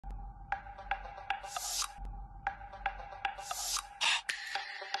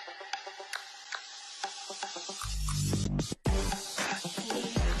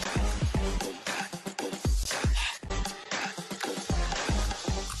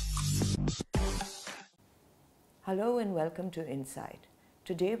Hello and welcome to Insight.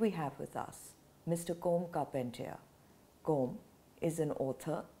 Today we have with us Mr. Carpentier. Combe is an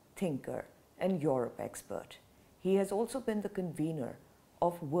author, thinker, and Europe expert. He has also been the convener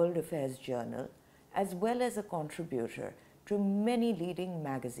of World Affairs Journal, as well as a contributor to many leading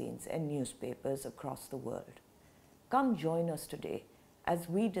magazines and newspapers across the world. Come join us today as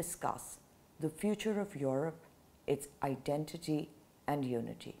we discuss the future of Europe, its identity and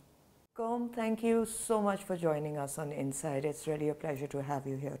unity. Combe, thank you so much for joining us on Insight. It's really a pleasure to have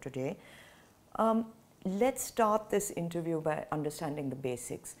you here today. Let's start this interview by understanding the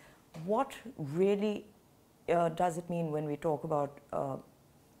basics. What really does it mean when we talk about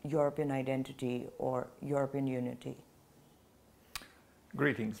European identity or European unity?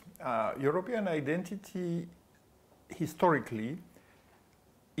 Greetings. European identity historically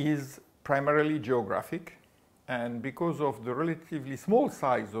is primarily geographic, and because of the relatively small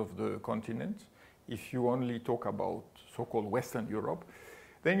size of the continent, if you only talk about so-called Western Europe,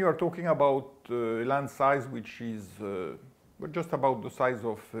 then you are talking about land size which is just about the size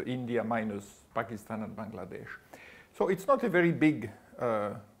of India minus Pakistan and Bangladesh. So it's not a very big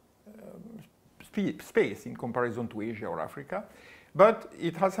space in comparison to Asia or Africa, but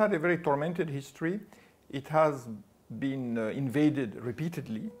it has had a very tormented history. It has been invaded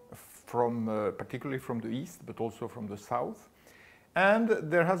repeatedly, particularly from the east, but also from the south. And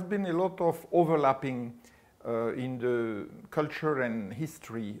there has been a lot of overlapping in the culture and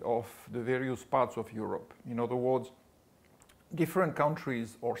history of the various parts of Europe. In other words, different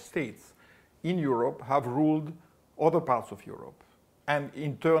countries or states in Europe have ruled other parts of Europe, and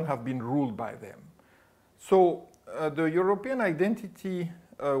in turn have been ruled by them. So the European identity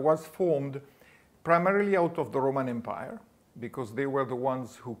was formed primarily out of the Roman Empire, because they were the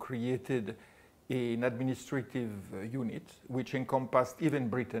ones who created an administrative unit which encompassed even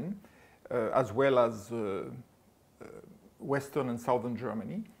Britain, as well as Western and Southern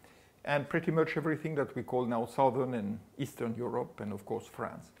Germany, and pretty much everything that we call now Southern and Eastern Europe, and of course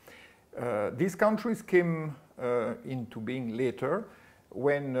France. These countries came into being later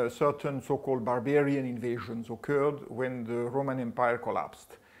when certain so-called barbarian invasions occurred when the Roman Empire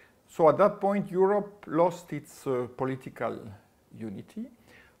collapsed. So at that point, Europe lost its political unity,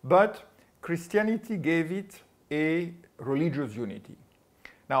 but Christianity gave it a religious unity.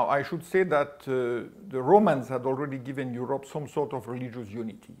 Now, I should say that the Romans had already given Europe some sort of religious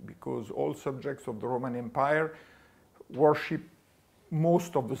unity, because all subjects of the Roman Empire worship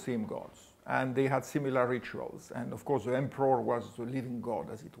most of the same gods, and they had similar rituals. And of course, the emperor was the living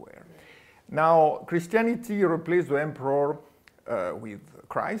god, as it were. Now, Christianity replaced the emperor with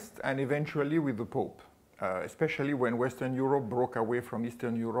Christ and eventually with the Pope, especially when Western Europe broke away from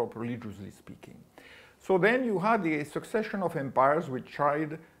Eastern Europe, religiously speaking. So then you had a succession of empires which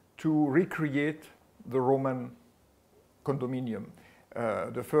tried to recreate the Roman condominium.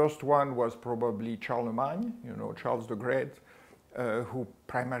 The first one was probably Charlemagne, Charles the Great, who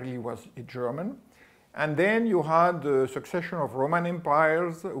primarily was a German. And then you had a succession of Roman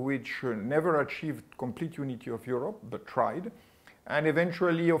empires which never achieved complete unity of Europe, but tried. And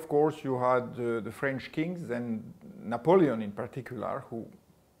eventually, of course, you had the French kings and Napoleon in particular, who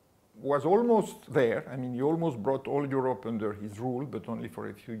was almost there. I mean, he almost brought all Europe under his rule, but only for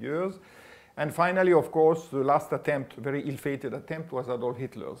a few years. And finally, of course, the last attempt, very ill-fated attempt, was Adolf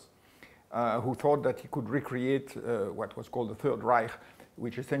Hitler's, who thought that he could recreate what was called the Third Reich,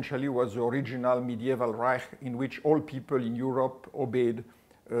 which essentially was the original medieval Reich in which all people in Europe obeyed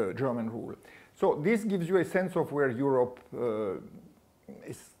German rule. So this gives you a sense of where Europe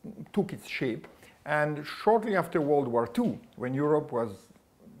took its shape. And shortly after World War II, when Europe was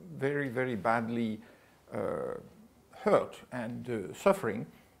very, very badly hurt and suffering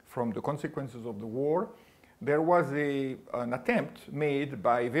from the consequences of the war, there was an attempt made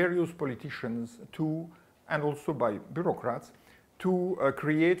by various politicians and also by bureaucrats, to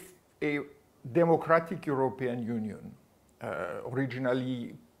create a democratic European Union,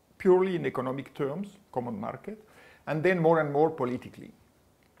 originally purely in economic terms, common market, and then more and more politically.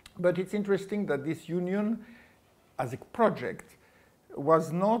 But it's interesting that this union, as a project,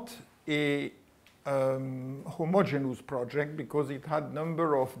 was not a homogeneous project, because it had a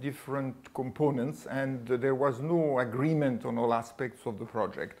number of different components and there was no agreement on all aspects of the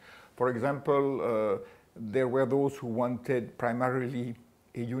project. For example, there were those who wanted primarily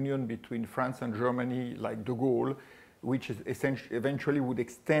a union between France and Germany, like de Gaulle, which is eventually would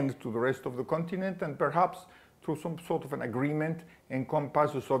extend to the rest of the continent and perhaps through some sort of an agreement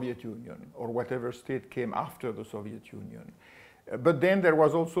encompass the Soviet Union or whatever state came after the Soviet Union. But then there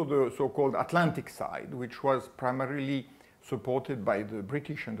was also the so-called Atlantic side, which was primarily supported by the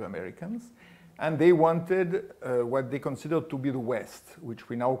British and the Americans. And they wanted what they considered to be the West, which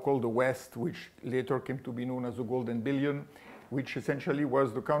we now call the West, which later came to be known as the Golden Billion, which essentially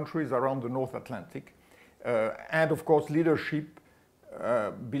was the countries around the North Atlantic. And of course, leadership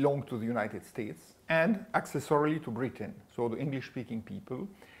belonged to the United States and accessorily to Britain, so the English-speaking people.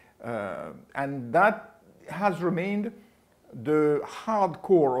 And that has remained the hard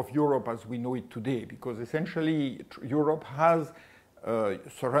core of Europe as we know it today, because essentially Europe has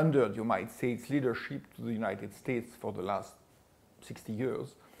surrendered, you might say, its leadership to the United States for the last 60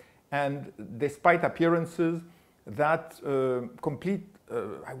 years. And despite appearances, that complete,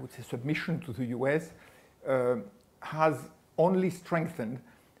 I would say, submission to the US has only strengthened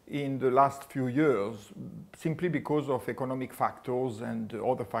in the last few years, simply because of economic factors and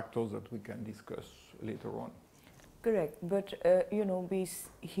other factors that we can discuss later on. Correct, but you know, we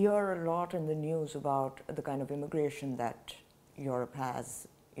hear a lot in the news about the kind of immigration that Europe has,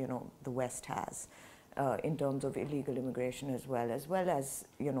 you know, the West has, in terms of illegal immigration as well as,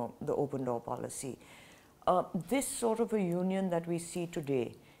 you know, the open door policy. This sort of a union that we see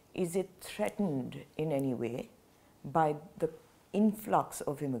today, is it threatened in any way by the influx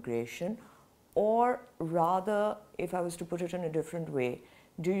of immigration, or rather, if I was to put it in a different way,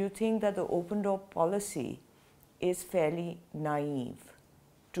 do you think that the open door policy is fairly naive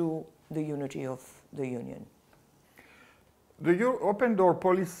to the unity of the Union? The open door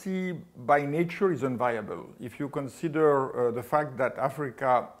policy by nature is unviable. If you consider the fact that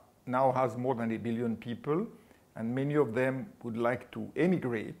Africa now has more than 1 billion people, and many of them would like to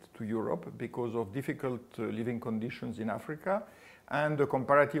emigrate to Europe because of difficult living conditions in Africa and the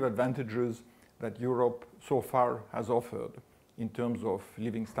comparative advantages that Europe so far has offered in terms of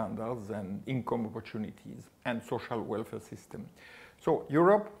living standards and income opportunities and social welfare system. So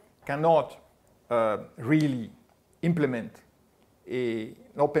Europe cannot really implement an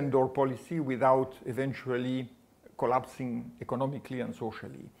open door policy without eventually collapsing economically and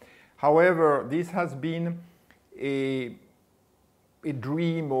socially. However, this has been a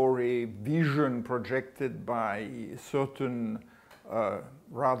dream or a vision projected by certain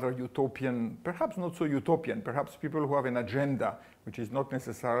rather utopian, perhaps not so utopian, perhaps people who have an agenda, which is not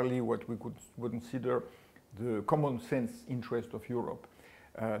necessarily what we would consider the common sense interest of Europe.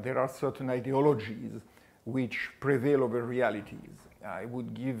 There are certain ideologies which prevail over realities. I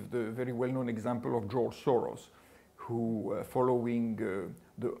would give the very well-known example of George Soros, who, following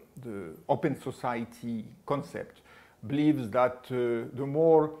the open society concept, believes that the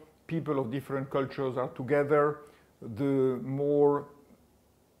more people of different cultures are together, the more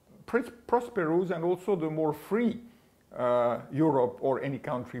prosperous and also the more free Europe or any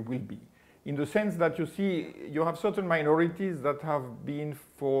country will be. In the sense that you see, you have certain minorities that have been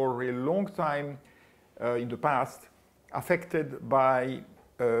for a long time in the past affected by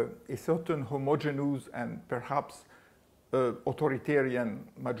a certain homogeneous and perhaps authoritarian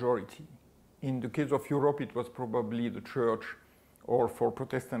majority. In the case of Europe, it was probably the church, or for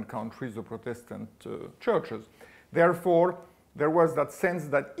Protestant countries, the Protestant churches. Therefore, there was that sense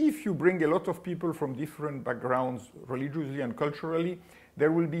that if you bring a lot of people from different backgrounds, religiously and culturally,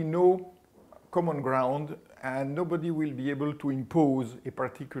 there will be no common ground and nobody will be able to impose a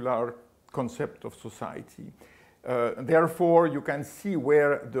particular concept of society. Therefore, you can see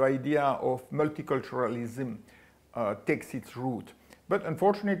where the idea of multiculturalism takes its root. But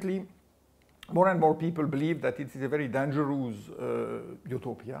unfortunately, more and more people believe that it is a very dangerous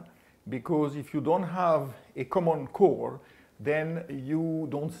utopia, because if you don't have a common core, then you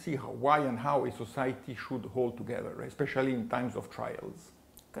don't see why and how a society should hold together, especially in times of trials.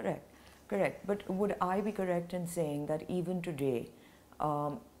 Correct, correct. But would I be correct in saying that even today,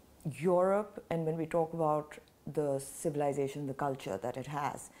 Europe, and when we talk about the civilization, the culture that it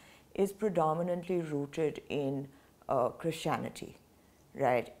has, is predominantly rooted in Christianity,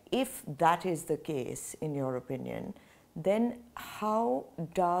 right? If that is the case, in your opinion, then how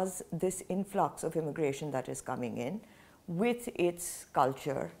does this influx of immigration that is coming in with its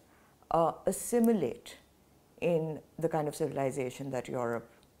culture assimilate in the kind of civilization that Europe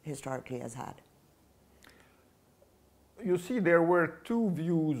historically has had? You see, there were two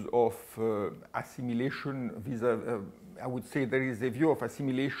views of assimilation vis-a-vis. I would say there is a view of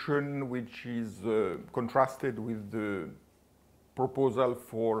assimilation which is contrasted with the proposal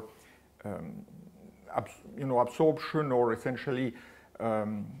for absorption, or essentially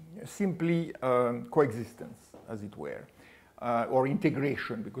simply coexistence, as it were. or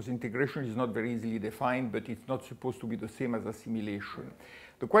integration, because integration is not very easily defined, but it's not supposed to be the same as assimilation.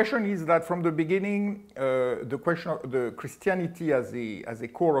 The question is that from the beginning, the question of the Christianity as a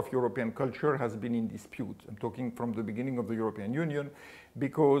core of European culture has been in dispute. I'm talking from the beginning of the European Union,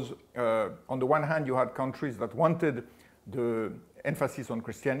 because on the one hand, you had countries that wanted the emphasis on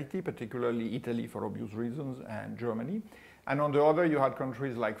Christianity, particularly Italy for obvious reasons, and Germany. And on the other, you had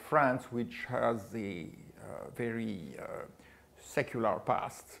countries like France, which has a very secular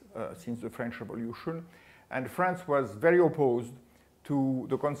past since the French Revolution. And France was very opposed to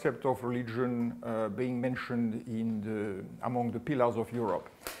the concept of religion being mentioned among the pillars of Europe.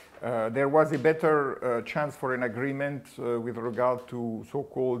 There was a better chance for an agreement with regard to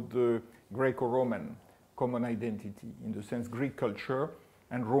so-called Greco-Roman common identity, in the sense Greek culture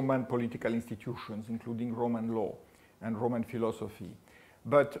and Roman political institutions, including Roman law and Roman philosophy.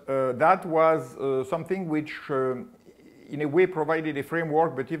 But that was something which in a way provided a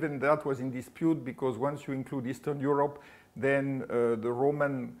framework, but even that was in dispute, because once you include Eastern Europe, then the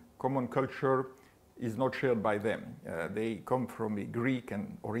Roman common culture is not shared by them. They come from a Greek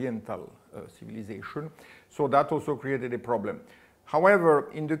and Oriental civilization, so that also created a problem. However,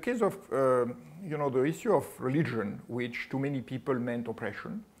 in the case of the issue of religion, which to many people meant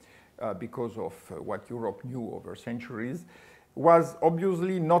oppression because of what Europe knew over centuries, was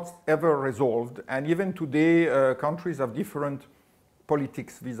obviously not ever resolved. And even today, countries have different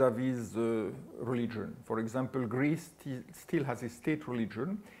politics vis-à-vis religion. For example, Greece still has a state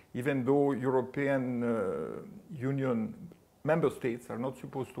religion, even though European Union member states are not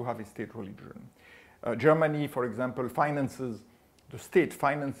supposed to have a state religion. Germany, for example, the state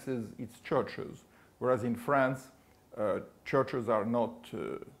finances its churches, whereas in France, churches are not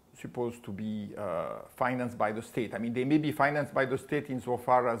supposed to be financed by the state. I mean, they may be financed by the state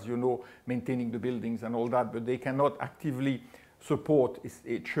insofar as, maintaining the buildings and all that, but they cannot actively support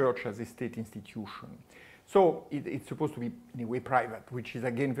a church as a state institution. So it's supposed to be, in a way, private, which is,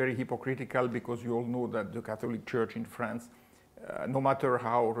 again, very hypocritical, because you all know that the Catholic Church in France, no matter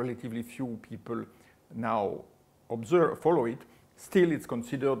how relatively few people now follow it, still it's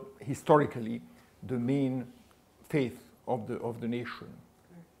considered historically the main faith of the nation.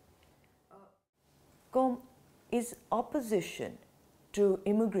 Kom, is opposition to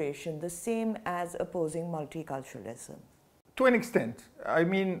immigration the same as opposing multiculturalism? To an extent. I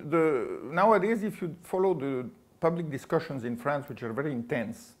mean, nowadays, if you follow the public discussions in France, which are very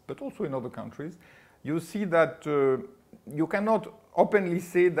intense, but also in other countries, you see that you cannot openly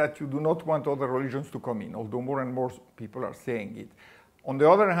say that you do not want other religions to come in, although more and more people are saying it. On the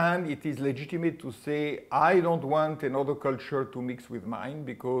other hand, it is legitimate to say, I don't want another culture to mix with mine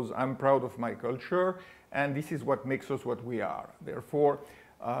because I'm proud of my culture, and this is what makes us what we are. Therefore,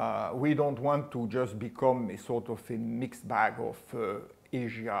 we don't want to just become a sort of a mixed bag of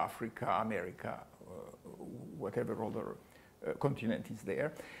Asia, Africa, America, whatever other continent is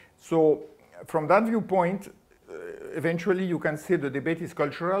there. So from that viewpoint, eventually you can say the debate is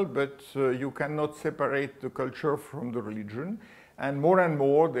cultural, but you cannot separate the culture from the religion. And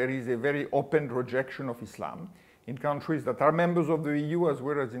more, there is a very open rejection of Islam in countries that are members of the EU, as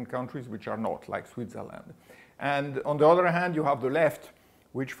well as in countries which are not, like Switzerland. And on the other hand, you have the left,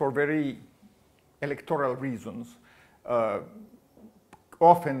 which for very electoral reasons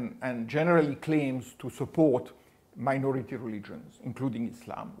often and generally claims to support minority religions, including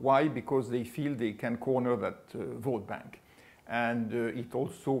Islam. Why? Because they feel they can corner that vote bank. And it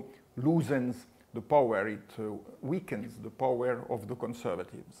also loosens the power, it weakens the power of the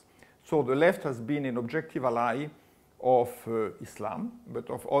conservatives. So the left has been an objective ally of Islam, but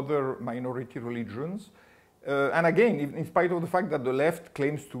of other minority religions. And again, in spite of the fact that the left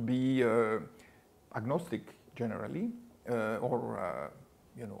claims to be agnostic generally, or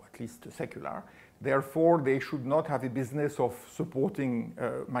at least secular, therefore they should not have a business of supporting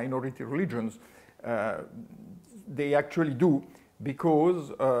minority religions. They actually do,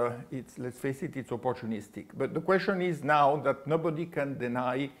 because let's face it, it's opportunistic. But the question is now that nobody can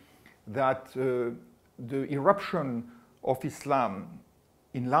deny that the eruption of Islam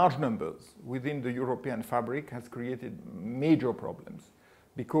in large numbers within the European fabric has created major problems,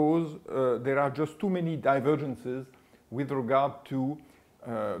 because there are just too many divergences with regard to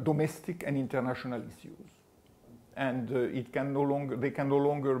domestic and international issues. And they can no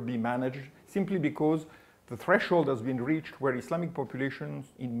longer be managed simply because the threshold has been reached where Islamic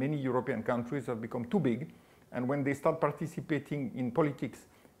populations in many European countries have become too big, and when they start participating in politics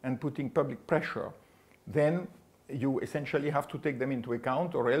and putting public pressure, then you essentially have to take them into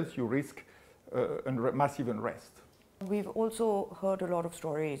account, or else you risk massive unrest. We've also heard a lot of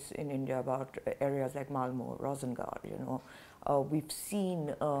stories in India about areas like Malmo, Rosengard, We've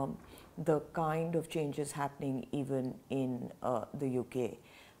seen the kind of changes happening even in the UK.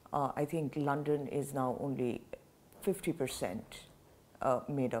 I think London is now only 50%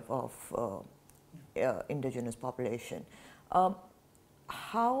 made up of indigenous population.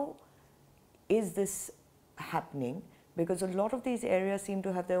 How is this happening? Because a lot of these areas seem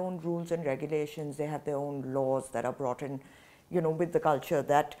to have their own rules and regulations. They have their own laws that are brought in, with the culture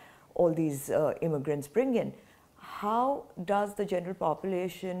that all these immigrants bring in. How does the general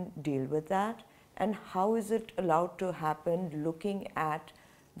population deal with that? And how is it allowed to happen looking at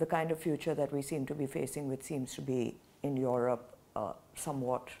the kind of future that we seem to be facing, which seems to be in Europe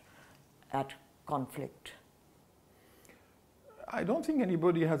somewhat at conflict? I don't think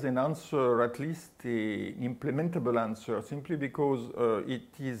anybody has an answer, at least an implementable answer, simply because it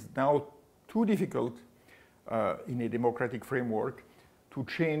is now too difficult in a democratic framework to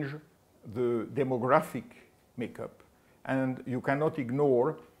change the demographic makeup. And you cannot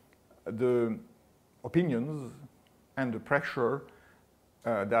ignore the opinions and the pressure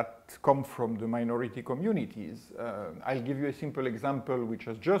that come from the minority communities. I'll give you a simple example which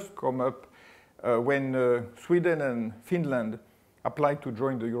has just come up when Sweden and Finland applied to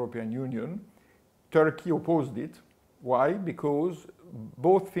join the European Union. Turkey opposed it. Why? Because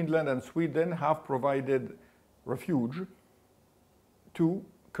both Finland and Sweden have provided refuge to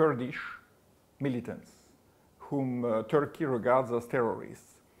Kurdish militants, whom Turkey regards as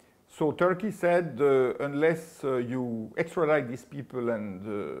terrorists. So Turkey said, unless you extradite these people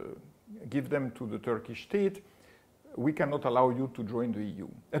and give them to the Turkish state, we cannot allow you to join the EU.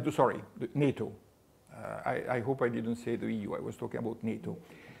 NATO. I hope I didn't say the EU, I was talking about NATO.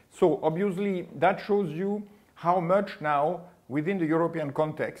 So obviously that shows you how much now within the European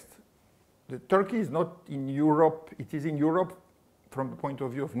context, Turkey is not in Europe, it is in Europe from the point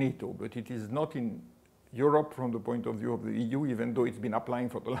of view of NATO, but it is not in Europe from the point of view of the EU, even though it's been applying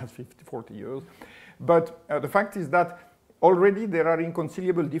for the last 50, 40 years. But the fact is that already there are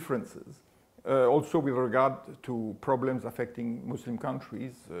inconciliable differences, also with regard to problems affecting Muslim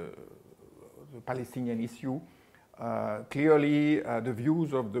countries, the Palestinian issue. Clearly, the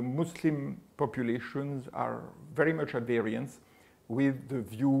views of the Muslim populations are very much at variance with the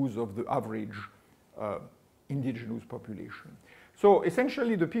views of the average indigenous population. So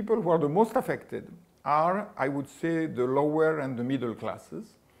essentially, the people who are the most affected are, I would say, the lower and the middle classes,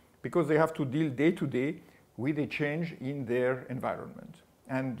 because they have to deal day to day with a change in their environment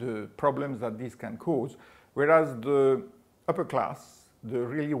and the problems that this can cause, whereas the upper class, the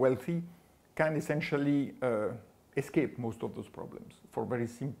really wealthy, can essentially escape most of those problems for very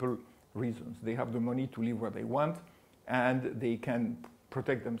simple reasons. They have the money to live where they want and they can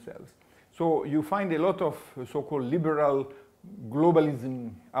protect themselves. So you find a lot of so-called liberal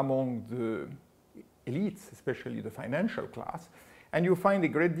globalism among the elites, especially the financial class, and you find a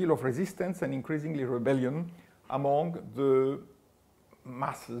great deal of resistance and increasingly rebellion among the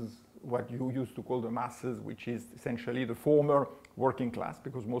masses, what you used to call the masses, which is essentially the former working class,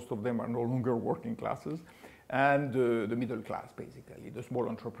 because most of them are no longer working classes, and the middle class, basically, the small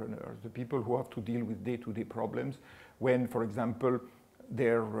entrepreneurs, the people who have to deal with day-to-day problems when, for example,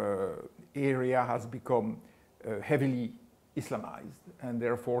 their area has become heavily Islamized, and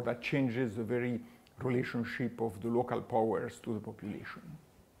therefore that changes the very relationship of the local powers to the population.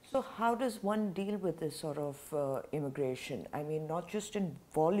 So how does one deal with this sort of immigration? I mean, not just in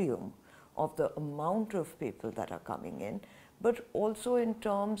volume of the amount of people that are coming in, but also in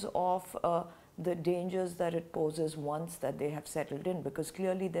terms of the dangers that it poses once that they have settled in, because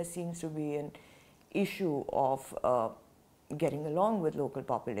clearly there seems to be an issue of getting along with local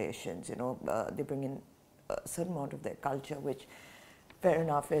populations. They bring in a certain amount of their culture, which fair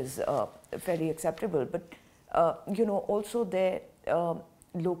enough is fairly acceptable, but also their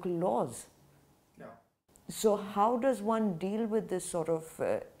local laws. Yeah. So how does one deal with this sort of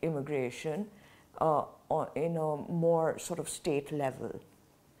immigration in a more sort of state level?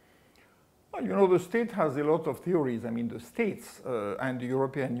 Well, the state has a lot of theories. I mean, the states and the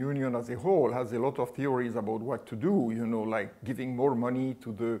European Union as a whole has a lot of theories about what to do, like giving more money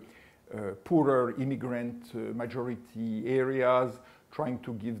to the poorer immigrant majority areas, trying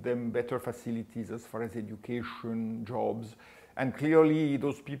to give them better facilities as far as education, jobs. And clearly,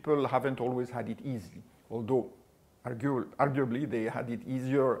 those people haven't always had it easy, although arguably they had it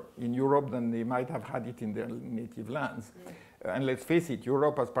easier in Europe than they might have had it in their native lands. And let's face it,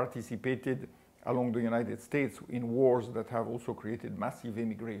 Europe has participated along the United States in wars that have also created massive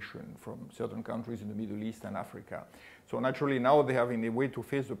immigration from certain countries in the Middle East and Africa. So naturally now they have in a way to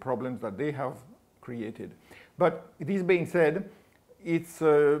face the problems that they have created. But this being said, it's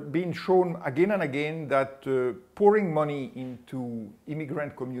been shown again and again that pouring money into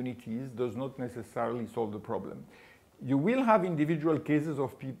immigrant communities does not necessarily solve the problem. You will have individual cases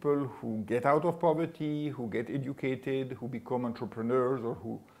of people who get out of poverty, who get educated, who become entrepreneurs, or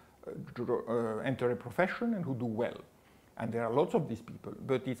who enter a profession and who do well. And there are lots of these people,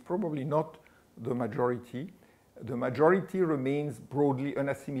 but it's probably not the majority. The majority remains broadly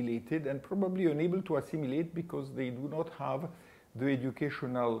unassimilated and probably unable to assimilate because they do not have the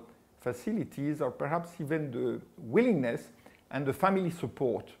educational facilities or perhaps even the willingness and the family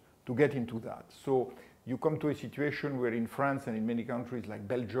support to get into that. So you come to a situation where in France and in many countries like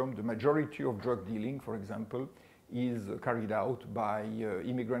Belgium, the majority of drug dealing, for example, is carried out by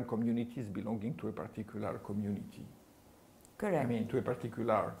immigrant communities belonging to a particular community. Correct. I mean, to a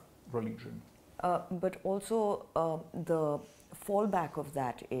particular religion. But also the fallback of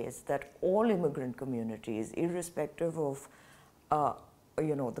that is that all immigrant communities, irrespective of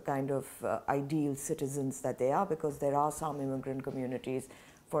you know, the kind of ideal citizens that they are, because there are some immigrant communities,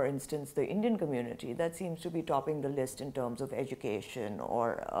 for instance, the Indian community, that seems to be topping the list in terms of education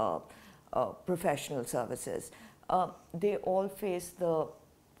or professional services. They all face the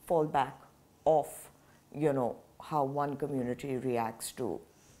fallback of, you know, how one community reacts to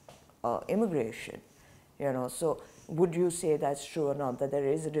immigration, you know. So would you say that's true or not, that there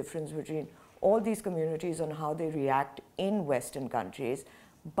is a difference between all these communities on how they react in Western countries,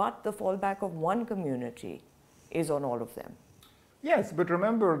 but the fallback of one community is on all of them? Yes, but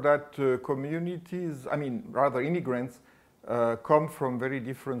remember that communities, I mean, rather immigrants, come from very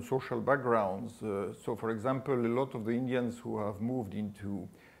different social backgrounds. So, for example, a lot of the Indians who have moved into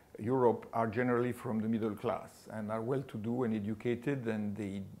Europe are generally from the middle class and are well-to-do and educated, and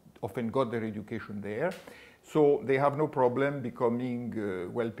they often got their education there. So they have no problem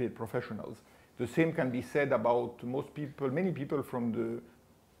becoming well-paid professionals. The same can be said about most people, many people from the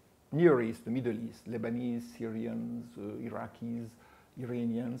Near East, the Middle East, Lebanese, Syrians, Iraqis,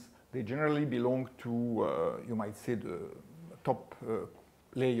 Iranians. They generally belong to, you might say, the top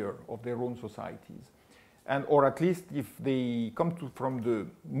layer of their own societies. And, or at least if they come from the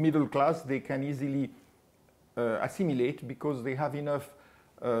middle class, they can easily assimilate because they have enough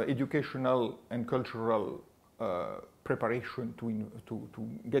educational and cultural preparation to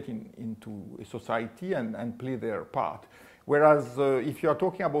get into a society and play their part. Whereas if you are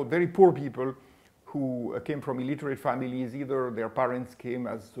talking about very poor people who came from illiterate families, either their parents came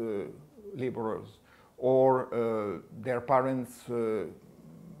as laborers or their parents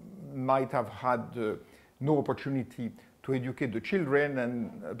might have had no opportunity to educate the children,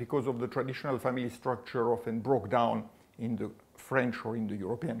 and because of the traditional family structure often broke down in the French or in the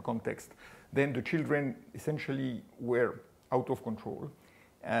European context, then the children essentially were out of control,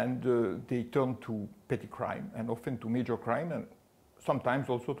 and they turned to petty crime and often to major crime, and sometimes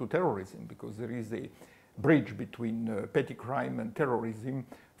also to terrorism, because there is a bridge between petty crime and terrorism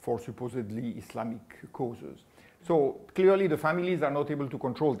for supposedly Islamic causes. So clearly the families are not able to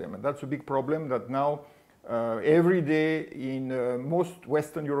control them, and that's a big problem that now every day in most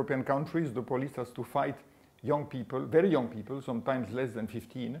Western European countries the police has to fight young people, very young people, sometimes less than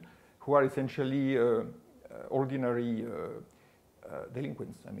 15, who are essentially ordinary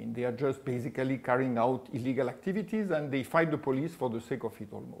delinquents. I mean, they are just basically carrying out illegal activities, and they fight the police for the sake of it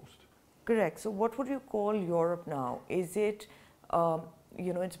almost. Correct. So what would you call Europe now? Is it,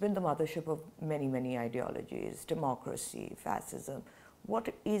 you know, it's been the mothership of many, many ideologies, democracy, fascism.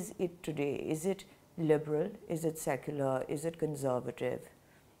 What is it today? Is it liberal? Is it secular? Is it conservative?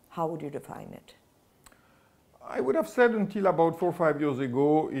 How would you define it? I would have said until about 4 or 5 years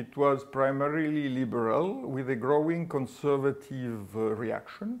ago, it was primarily liberal with a growing conservative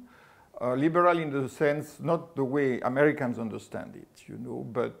reaction. Liberal in the sense, not the way Americans understand it, you know,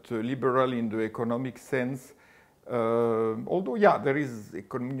 but liberal in the economic sense. Although, yeah, there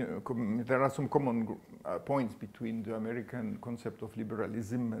are some common points between the American concept of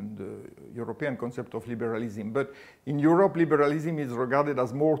liberalism and the European concept of liberalism. But in Europe, liberalism is regarded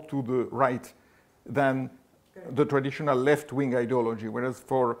as more to the right than the traditional left-wing ideology, whereas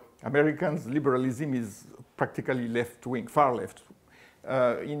for Americans, liberalism is practically left-wing, far left.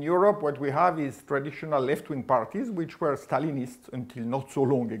 In Europe, what we have is traditional left-wing parties, which were Stalinist until not so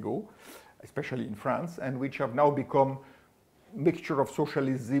long ago, especially in France, and which have now become a mixture of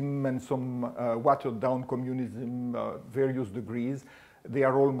socialism and some watered-down communism, various degrees. They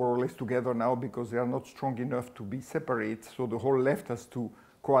are all more or less together now because they are not strong enough to be separate, so the whole left has to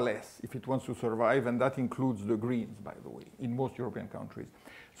coalesce if it wants to survive, and that includes the Greens, by the way, in most European countries.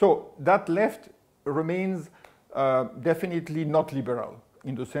 So that left remains definitely not liberal,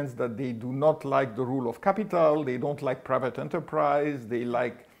 in the sense that they do not like the rule of capital, they don't like private enterprise, they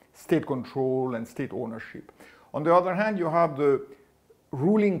like state control and state ownership. On the other hand, you have the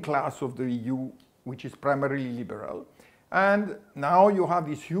ruling class of the EU, which is primarily liberal. And now you have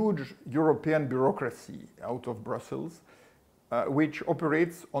this huge European bureaucracy out of Brussels, which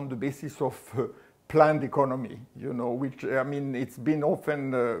operates on the basis of planned economy, you know, which, I mean, it's been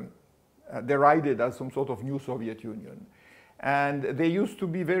often derided as some sort of new Soviet Union. And they used to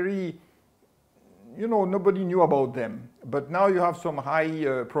be very, you know, nobody knew about them. But now you have some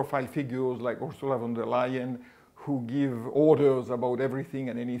high profile figures like Ursula von der Leyen, who give orders about everything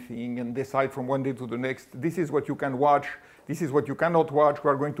and anything and decide from one day to the next, this is what you can watch, this is what you cannot watch, we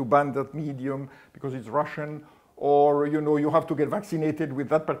are going to ban that medium because it's Russian, or, you know, you have to get vaccinated with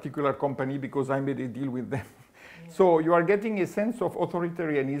that particular company because I made a deal with them. Yeah. So you are getting a sense of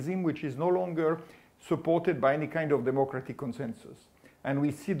authoritarianism which is no longer supported by any kind of democratic consensus. And we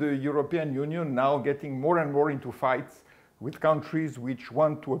see the European Union now getting more and more into fights with countries which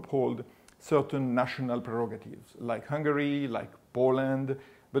want to uphold certain national prerogatives, like Hungary, like Poland,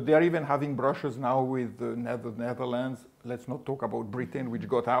 but they are even having brushes now with the Netherlands. Let's not talk about Britain, which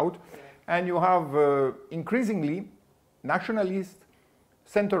got out. And you have increasingly nationalist,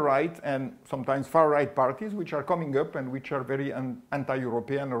 center-right, and sometimes far-right parties which are coming up and which are very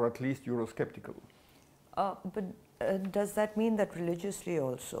anti-European or at least Eurosceptical. But does that mean that religiously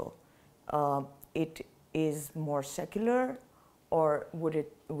also it is more secular? Or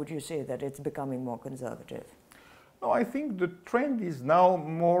would you say that it's becoming more conservative? No, I think the trend is now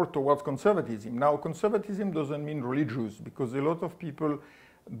more towards conservatism. Now, conservatism doesn't mean religious, because a lot of people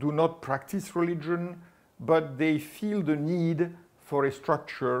do not practice religion, but they feel the need for a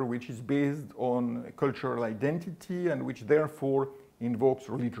structure which is based on cultural identity and which therefore invokes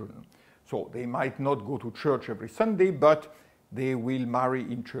religion. So they might not go to church every Sunday, but they will marry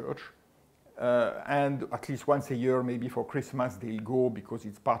in church. And at least once a year, maybe for Christmas, they'll go because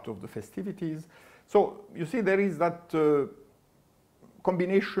it's part of the festivities. So you see, there is that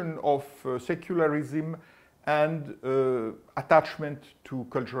combination of secularism and attachment to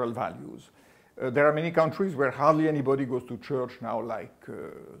cultural values. There are many countries where hardly anybody goes to church now, like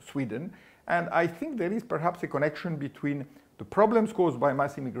Sweden. And I think there is perhaps a connection between the problems caused by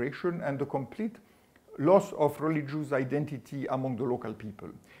mass immigration and the complete loss of religious identity among the local people.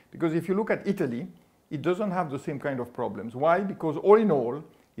 Because if you look at Italy, it doesn't have the same kind of problems. Why? Because all in all,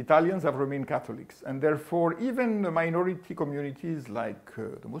 Italians have remained Catholics. And therefore, even the minority communities like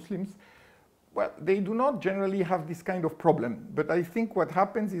the Muslims, well, they do not generally have this kind of problem. But I think what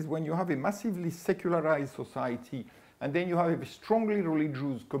happens is when you have a massively secularized society and then you have a strongly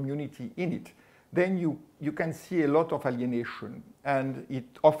religious community in it, then you can see a lot of alienation. And it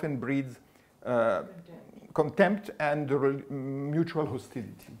often breeds contempt and mutual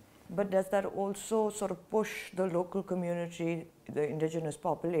hostility. But does that also sort of push the local community, the indigenous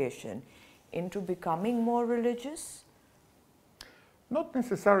population, into becoming more religious? Not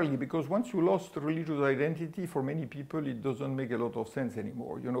necessarily, because once you lost religious identity, for many people it doesn't make a lot of sense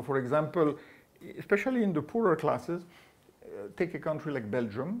anymore. You know, for example, especially in the poorer classes, take a country like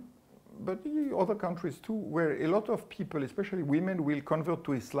Belgium, but other countries too, where a lot of people, especially women, will convert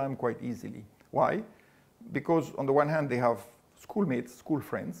to Islam quite easily. Why? Because on the one hand, they have schoolmates, school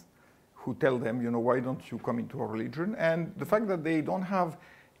friends, who tell them, you know, why don't you come into our religion? And the fact that they don't have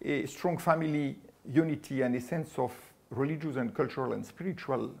a strong family unity and a sense of religious and cultural and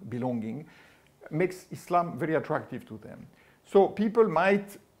spiritual belonging makes Islam very attractive to them. So people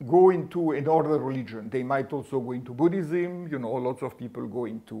might go into another religion. They might also go into Buddhism. You know, lots of people go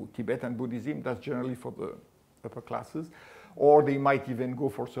into Tibetan Buddhism. That's generally for the upper classes. Or they might even go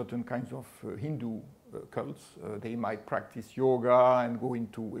for certain kinds of Hindu cults. They might practice yoga and go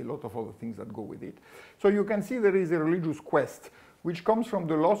into a lot of other things that go with it. So you can see there is a religious quest which comes from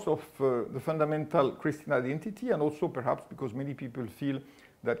the loss of the fundamental Christian identity, and also perhaps because many people feel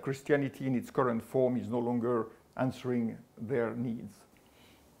that Christianity in its current form is no longer answering their needs.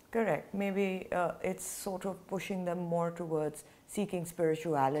 Correct. Maybe it's sort of pushing them more towards seeking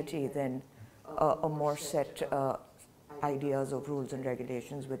spirituality than a more set ideas of rules and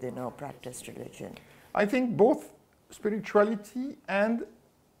regulations within a practiced religion. I think both spirituality and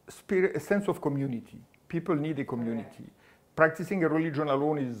a sense of community. People need a community. Practicing a religion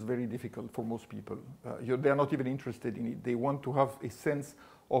alone is very difficult for most people. They're not even interested in it. They want to have a sense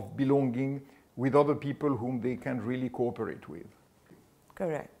of belonging with other people whom they can really cooperate with.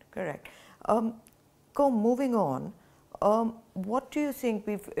 Correct, correct. Kom, moving on, what do you think,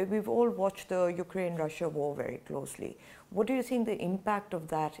 we've all watched the Ukraine-Russia war very closely. What do you think the impact of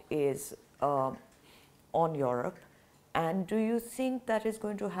that is on Europe? And do you think that is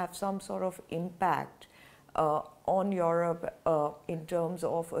going to have some sort of impact on Europe in terms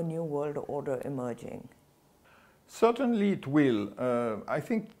of a new world order emerging? Certainly it will. I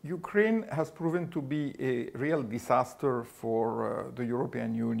think Ukraine has proven to be a real disaster for the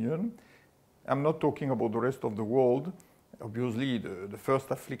European Union. I'm not talking about the rest of the world. Obviously, the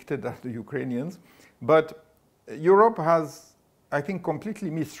first afflicted are the Ukrainians. But Europe has, I think, completely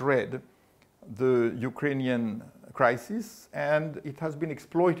misread the Ukrainian crisis, and it has been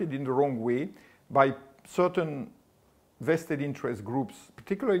exploited in the wrong way by certain vested interest groups,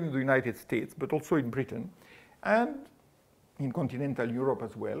 particularly in the United States, but also in Britain, and in continental Europe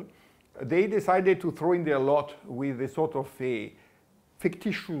as well. They decided to throw in their lot with a sort of a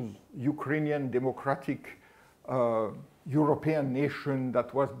fictitious Ukrainian democratic European nation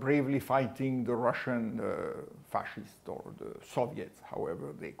that was bravely fighting the Russian fascists, or the Soviets,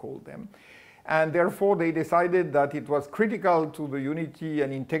 however they called them. And therefore they decided that it was critical to the unity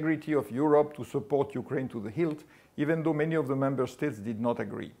and integrity of Europe to support Ukraine to the hilt, even though many of the member states did not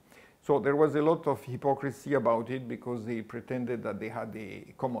agree. So there was a lot of hypocrisy about it, because they pretended that they had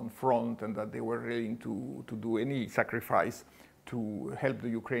a common front and that they were willing to do any sacrifice to help the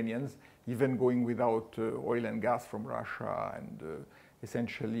Ukrainians, even going without oil and gas from Russia, and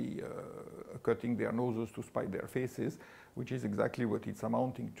essentially cutting their noses to spite their faces, which is exactly what it's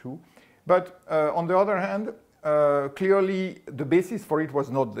amounting to. But on the other hand, clearly the basis for it was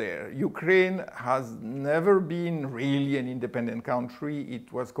not there. Ukraine has never been really an independent country.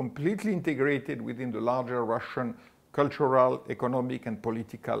 It was completely integrated within the larger Russian cultural, economic, and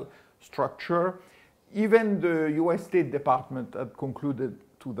political structure. Even the US State Department had concluded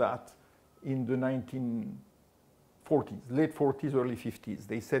to that in the 1940s, late 40s, early 50s.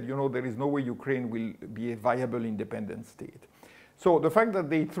 They said, you know, there is no way Ukraine will be a viable independent state. So the fact that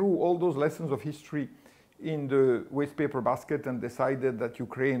they threw all those lessons of history in the waste paper basket and decided that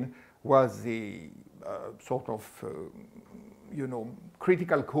Ukraine was a sort of, you know,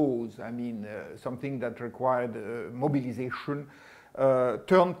 critical cause, I mean, something that required mobilization,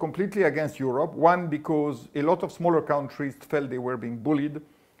 turned completely against Europe. One, because a lot of smaller countries felt they were being bullied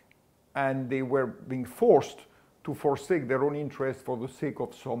and they were being forced to forsake their own interests for the sake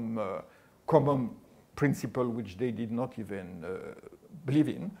of some common principle which they did not even believe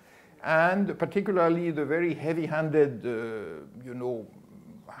in. And particularly the very heavy-handed, you know,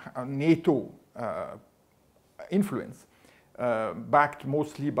 NATO influence, backed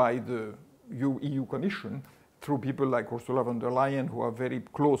mostly by the EU Commission, through people like Ursula von der Leyen, who have very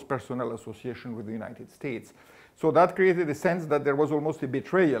close personal association with the United States. So that created a sense that there was almost a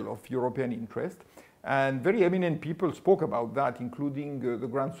betrayal of European interest. And very eminent people spoke about that, including the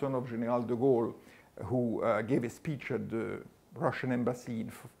grandson of General de Gaulle, who gave a speech at the Russian embassy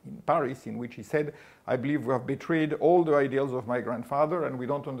in Paris, in which he said, I believe we have betrayed all the ideals of my grandfather, and we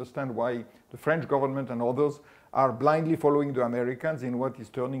don't understand why the French government and others are blindly following the Americans in what is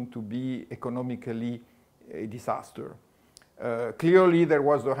turning to be economically a disaster. Clearly, there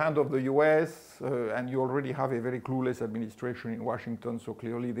was the hand of the US, and you already have a very clueless administration in Washington, so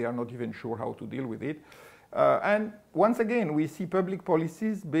clearly they are not even sure how to deal with it. And once again, we see public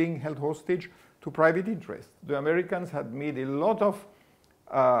policies being held hostage to private interests. The Americans had made a lot of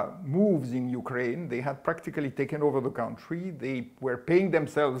moves in Ukraine. They had practically taken over the country. They were paying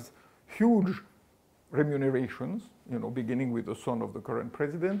themselves huge remunerations, you know, beginning with the son of the current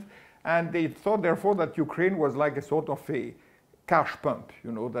president. And they thought, therefore, that Ukraine was like a sort of a cash pump,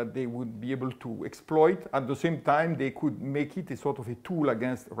 you know, that they would be able to exploit. At the same time, they could make it a sort of a tool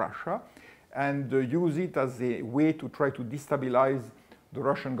against Russia and use it as a way to try to destabilize the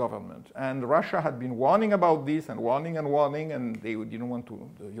Russian government. And Russia had been warning about this and warning, and they didn't want to,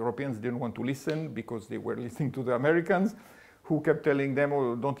 the Europeans didn't want to listen, because they were listening to the Americans, who kept telling them,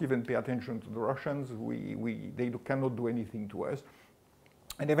 oh, don't even pay attention to the Russians, they cannot do anything to us.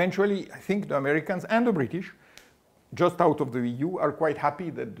 And eventually, I think the Americans and the British, just out of the EU, are quite happy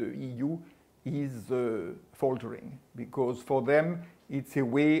that the EU is faltering, because for them, it's a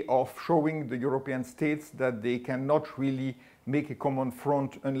way of showing the European states that they cannot really make a common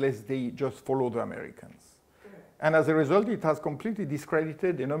front unless they just follow the Americans. And as a result, it has completely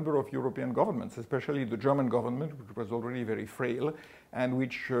discredited a number of European governments, especially the German government, which was already very frail, and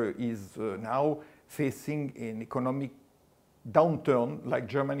which is now facing an economic downturn like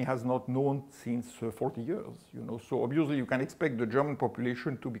Germany has not known since 40 years. You know? So obviously you can expect the German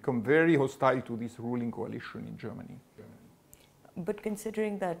population to become very hostile to this ruling coalition in Germany. But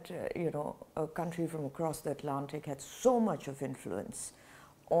considering that, you know, a country from across the Atlantic had so much of influence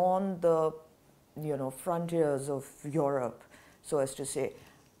on the, you know, frontiers of Europe, so as to say,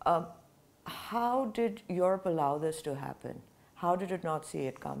 How did Europe allow this to happen? How did it not see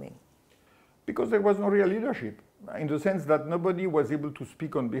it coming? Because there was no real leadership, in the sense that nobody was able to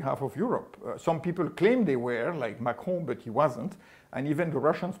speak on behalf of Europe. Some people claimed they were, like Macron, but he wasn't. And even the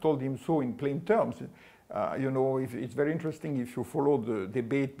Russians told him so in plain terms. You know, it's very interesting if you follow the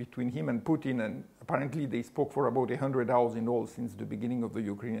debate between him and Putin, and apparently they spoke for about 100 hours in all since the beginning of the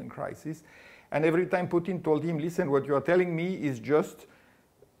Ukrainian crisis. And every time Putin told him, listen, what you are telling me is just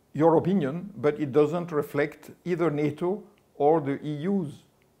your opinion, but it doesn't reflect either NATO or the EU's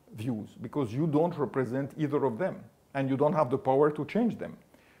views, because you don't represent either of them, and you don't have the power to change them.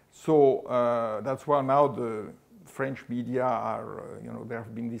 So that's why now the French media are, you know, there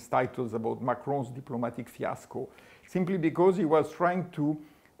have been these titles about Macron's diplomatic fiasco, simply because he was trying to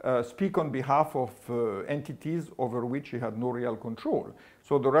speak on behalf of entities over which he had no real control.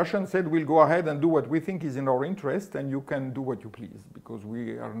 So the Russians said, we'll go ahead and do what we think is in our interest, and you can do what you please, because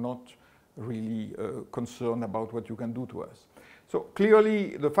we are not really concerned about what you can do to us. So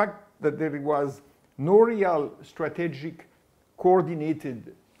clearly, the fact that there was no real strategic,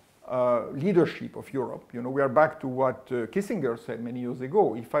 coordinated leadership of Europe, you know, we are back to what Kissinger said many years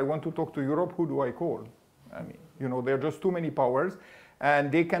ago. If I want to talk to Europe, who do I call? I mean, you know, there are just too many powers, and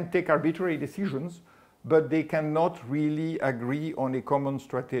they can take arbitrary decisions, but they cannot really agree on a common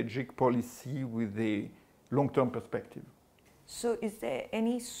strategic policy with a long-term perspective. So is there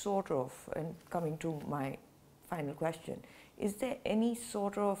any sort of, and coming to my final question, is there any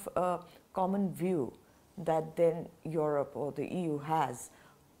sort of common view that then Europe or the EU has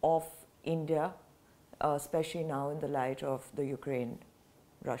of India, especially now in the light of the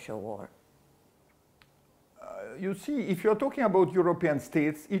Ukraine-Russia war? You see, if you're talking about European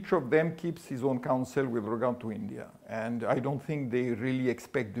states, each of them keeps his own counsel with regard to India. And I don't think they really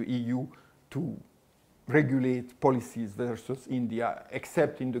expect the EU to regulate policies versus India,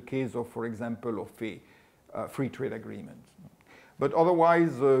 except in the case of, for example, of a free trade agreement. But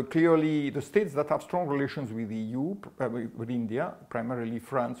otherwise, clearly, the states that have strong relations with the EU, with India, primarily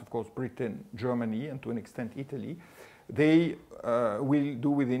France, of course, Britain, Germany, and to an extent Italy, they will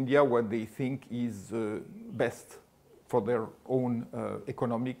do with India what they think is best for their own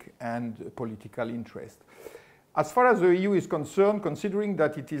economic and political interest. As far as the EU is concerned, considering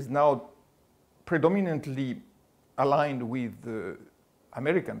that it is now predominantly aligned with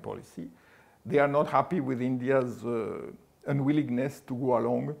American policy, they are not happy with India's unwillingness to go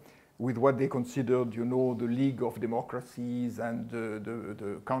along with what they considered, you know, the League of Democracies and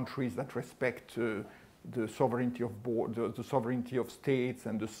the countries that respect the sovereignty of the sovereignty of states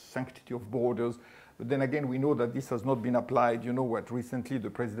and the sanctity of borders. But then again, we know that this has not been applied. You know what recently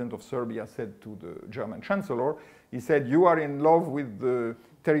the president of Serbia said to the German chancellor? He said, you are in love with the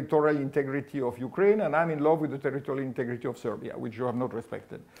territorial integrity of Ukraine, and I'm in love with the territorial integrity of Serbia, which you have not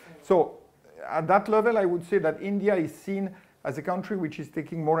respected. So at that level, I would say that India is seen as a country which is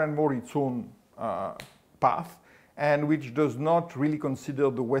taking more and more its own path, and which does not really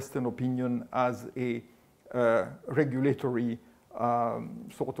consider the Western opinion as a regulatory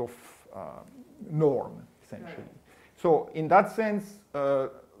sort of norm, essentially. Right. So in that sense,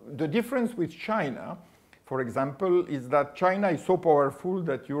 the difference with China, for example, is that China is so powerful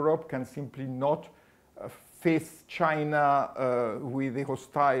that Europe can simply not face China with a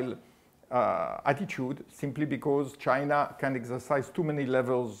hostile attitude, simply because China can exercise too many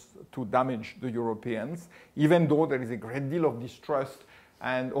levels to damage the Europeans, even though there is a great deal of distrust,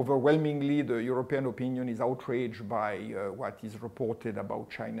 and overwhelmingly the European opinion is outraged by what is reported about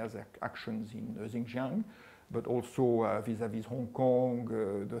China's actions in Xinjiang, but also vis-à-vis Hong Kong,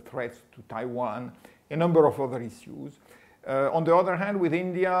 the threats to Taiwan, a number of other issues. On the other hand, with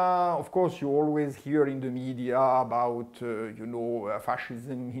India, of course, you always hear in the media about, you know,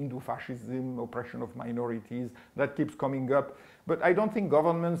 fascism, Hindu fascism, oppression of minorities. That keeps coming up. But I don't think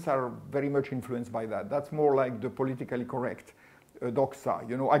governments are very much influenced by that. That's more like the politically correct doxa.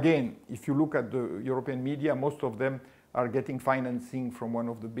 You know, again, if you look at the European media, most of them are getting financing from one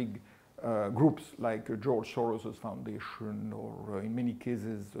of the big groups like George Soros' foundation, or in many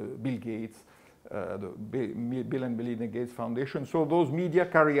cases, Bill Gates. The Bill and Melinda Gates Foundation. So those media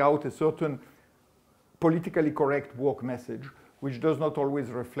carry out a certain politically correct woke message, which does not always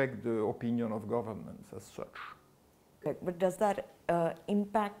reflect the opinion of governments as such. Okay, but does that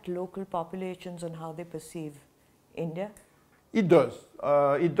impact local populations on how they perceive India? It does.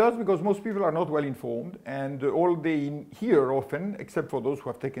 It does, because most people are not well informed, and all they hear often, except for those who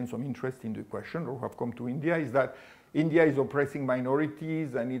have taken some interest in the question or who have come to India, is that India is oppressing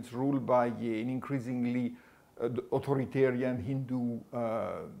minorities and it's ruled by an increasingly authoritarian Hindu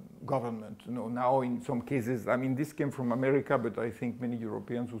government. You know, now in some cases, I mean, this came from America, but I think many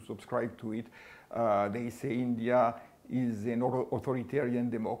Europeans who subscribe to it, they say India is an authoritarian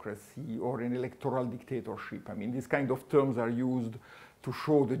democracy or an electoral dictatorship. I mean, these kind of terms are used to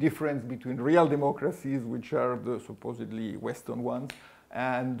show the difference between real democracies, which are the supposedly Western ones,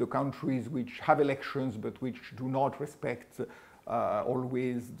 and the countries which have elections but which do not respect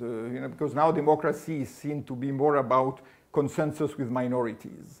always the, you know, because now democracy is seen to be more about consensus with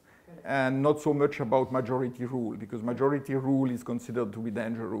minorities and not so much about majority rule, because majority rule is considered to be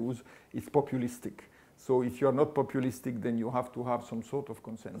dangerous. It's populistic. So if you're not populistic, then you have to have some sort of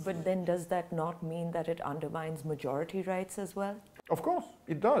consensus. But then does that not mean that it undermines majority rights as well? Of course,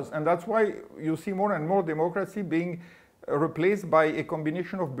 it does. And that's why you see more and more democracy being replaced by a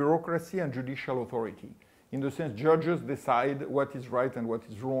combination of bureaucracy and judicial authority. In the sense, judges decide what is right and what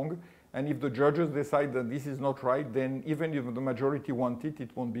is wrong. And if the judges decide that this is not right, then even if the majority want it, it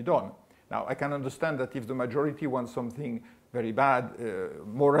won't be done. Now, I can understand that if the majority wants something very bad,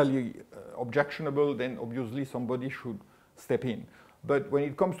 morally objectionable, then obviously somebody should step in. But when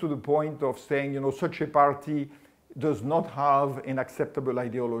it comes to the point of saying, you know, such a party does not have an acceptable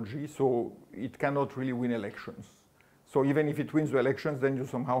ideology, so it cannot really win elections. So even if it wins the elections, then you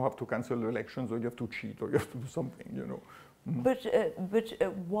somehow have to cancel the elections, or you have to cheat, or you have to do something, you know. But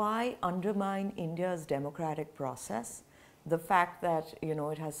why undermine India's democratic process? The fact that, you know,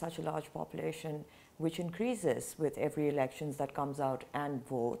 it has such a large population, which increases with every elections that comes out and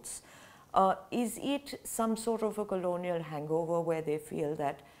votes. Is it some sort of a colonial hangover where they feel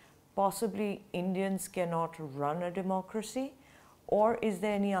that possibly Indians cannot run a democracy? Or is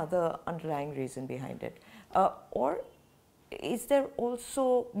there any other underlying reason behind it? Or is there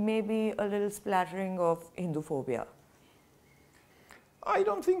also maybe a little splattering of Hinduphobia? I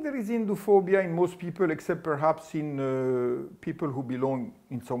don't think there is Hinduphobia in most people, except perhaps in people who belong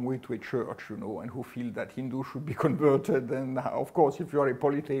in some way to a church, you know, and who feel that Hindu should be converted. And of course, if you are a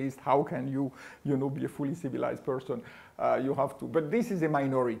polytheist, how can you, you know, be a fully civilized person? You have to. But this is a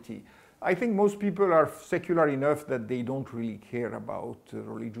minority. I think most people are secular enough that they don't really care about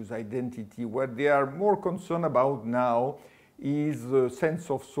religious identity. What they are more concerned about now is the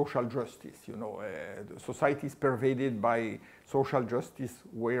sense of social justice. You know, the society is pervaded by social justice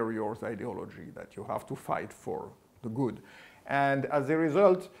warriors ideology that you have to fight for the good. And as a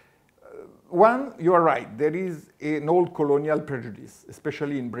result, one, you are right, there is an old colonial prejudice,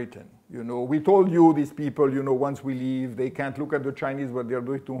 especially in Britain. You know, we told you these people, you know, once we leave, they can't look at the Chinese, what they're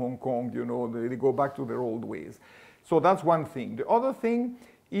doing to Hong Kong, you know, they go back to their old ways. So that's one thing. The other thing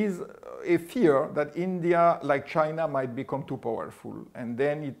is a fear that India, like China, might become too powerful. And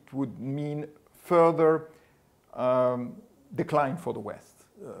then it would mean further decline for the West.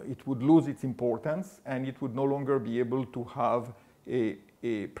 It would lose its importance, and it would no longer be able to have a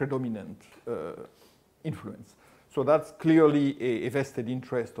predominant influence. So that's clearly a vested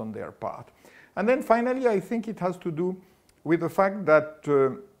interest on their part. And then finally, I think it has to do with the fact that,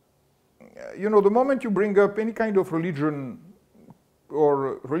 you know, the moment you bring up any kind of religion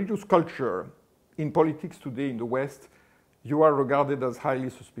or religious culture in politics today in the West, you are regarded as highly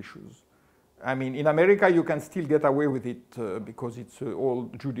suspicious. I mean, in America, you can still get away with it because it's an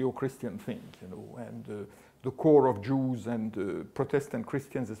old Judeo-Christian thing, you know, and the core of Jews and Protestant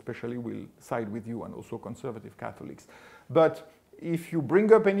Christians especially will side with you, and also conservative Catholics. But if you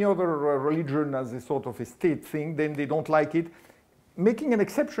bring up any other religion as a sort of a state thing, then they don't like it. Making an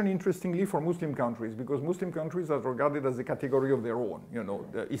exception, interestingly, for Muslim countries, because Muslim countries are regarded as a category of their own. You know,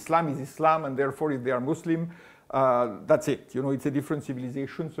 Islam is Islam, and therefore, if they are Muslim, that's it. You know, it's a different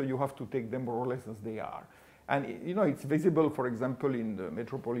civilization, so you have to take them more or less as they are. And, you know, it's visible, for example, in the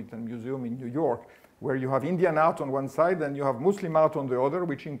Metropolitan Museum in New York, where you have Indian art on one side and you have Muslim art on the other,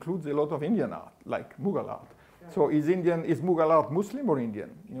 which includes a lot of Indian art, like Mughal art. Right. So is Mughal art Muslim or Indian?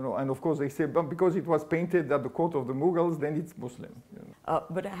 You know, and of course they say, but because it was painted at the court of the Mughals, then it's Muslim. You know.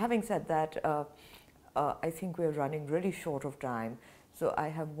 But having said that, I think we're running really short of time. So I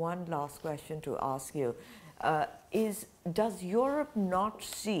have one last question to ask you. Does Europe not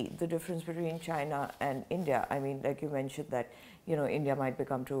see the difference between China and India? I mean, like you mentioned that, you know, India might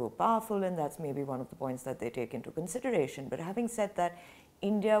become too powerful, and that's maybe one of the points that they take into consideration. But having said that,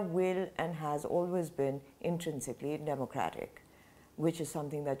 India will and has always been intrinsically democratic, which is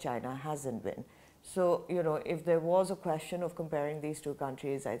something that China hasn't been. So, you know, if there was a question of comparing these two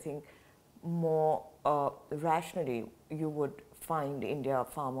countries, I think more rationally, you would find India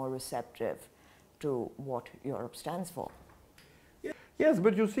far more receptive to what Europe stands for. Yes,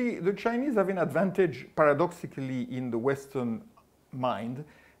 but you see, the Chinese have an advantage, paradoxically, in the Western mind,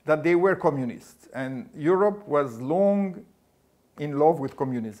 that they were communists. And Europe was long in love with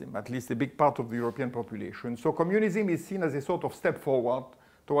communism, at least a big part of the European population. So communism is seen as a sort of step forward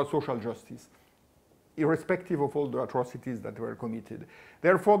towards social justice, irrespective of all the atrocities that were committed.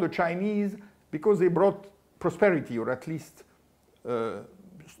 Therefore, the Chinese, because they brought prosperity, or at least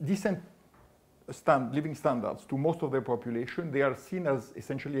decent living standards to most of their population, they are seen as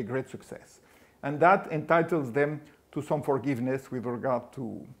essentially a great success. And that entitles them to some forgiveness with regard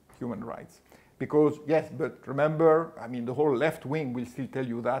to human rights. Because, yes, but remember, I mean, the whole left wing will still tell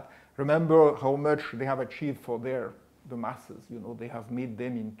you that. Remember how much they have achieved for the masses. You know, they have made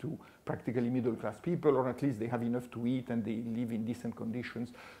them into practically middle-class people, or at least they have enough to eat and they live in decent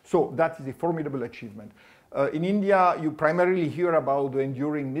conditions. So that is a formidable achievement. In India, you primarily hear about the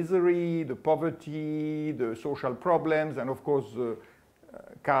enduring misery, the poverty, the social problems, and of course,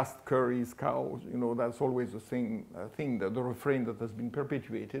 caste curries, cows. You know, that's always the thing, the refrain that has been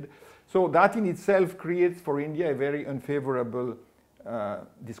perpetuated. So that in itself creates for India a very unfavorable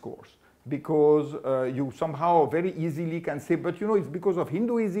discourse, because you somehow very easily can say, but you know, it's because of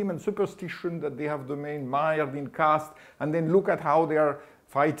Hinduism and superstition that they have domain mired in caste, and then look at how they are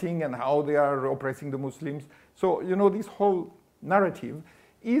fighting and how they are oppressing the Muslims. So, you know, this whole narrative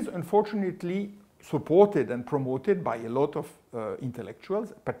is unfortunately supported and promoted by a lot of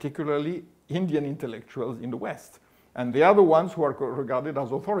intellectuals, particularly Indian intellectuals in the West. And they are the ones who are regarded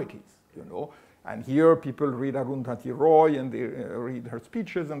as authorities, you know. And here people read Arundhati Roy and they read her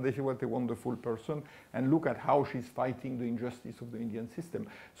speeches and they say, what a wonderful person, and look at how she's fighting the injustice of the Indian system.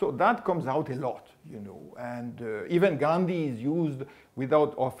 So that comes out a lot, you know. And even Gandhi is used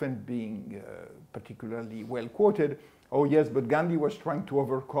without often being particularly well quoted. Oh yes, but Gandhi was trying to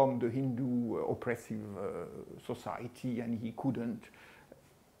overcome the Hindu oppressive society and he couldn't.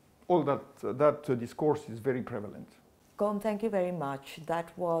 All that discourse is very prevalent. Kom, thank you very much.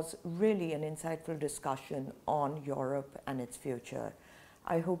 That was really an insightful discussion on Europe and its future.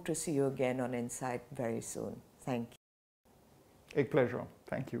 I hope to see you again on Insight very soon. Thank you. A pleasure.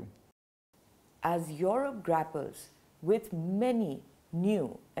 Thank you. As Europe grapples with many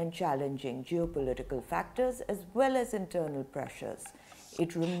new and challenging geopolitical factors as well as internal pressures,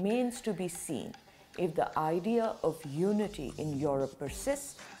 it remains to be seen if the idea of unity in Europe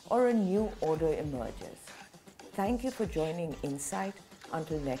persists or a new order emerges. Thank you for joining Insight.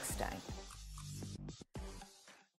 Until next time.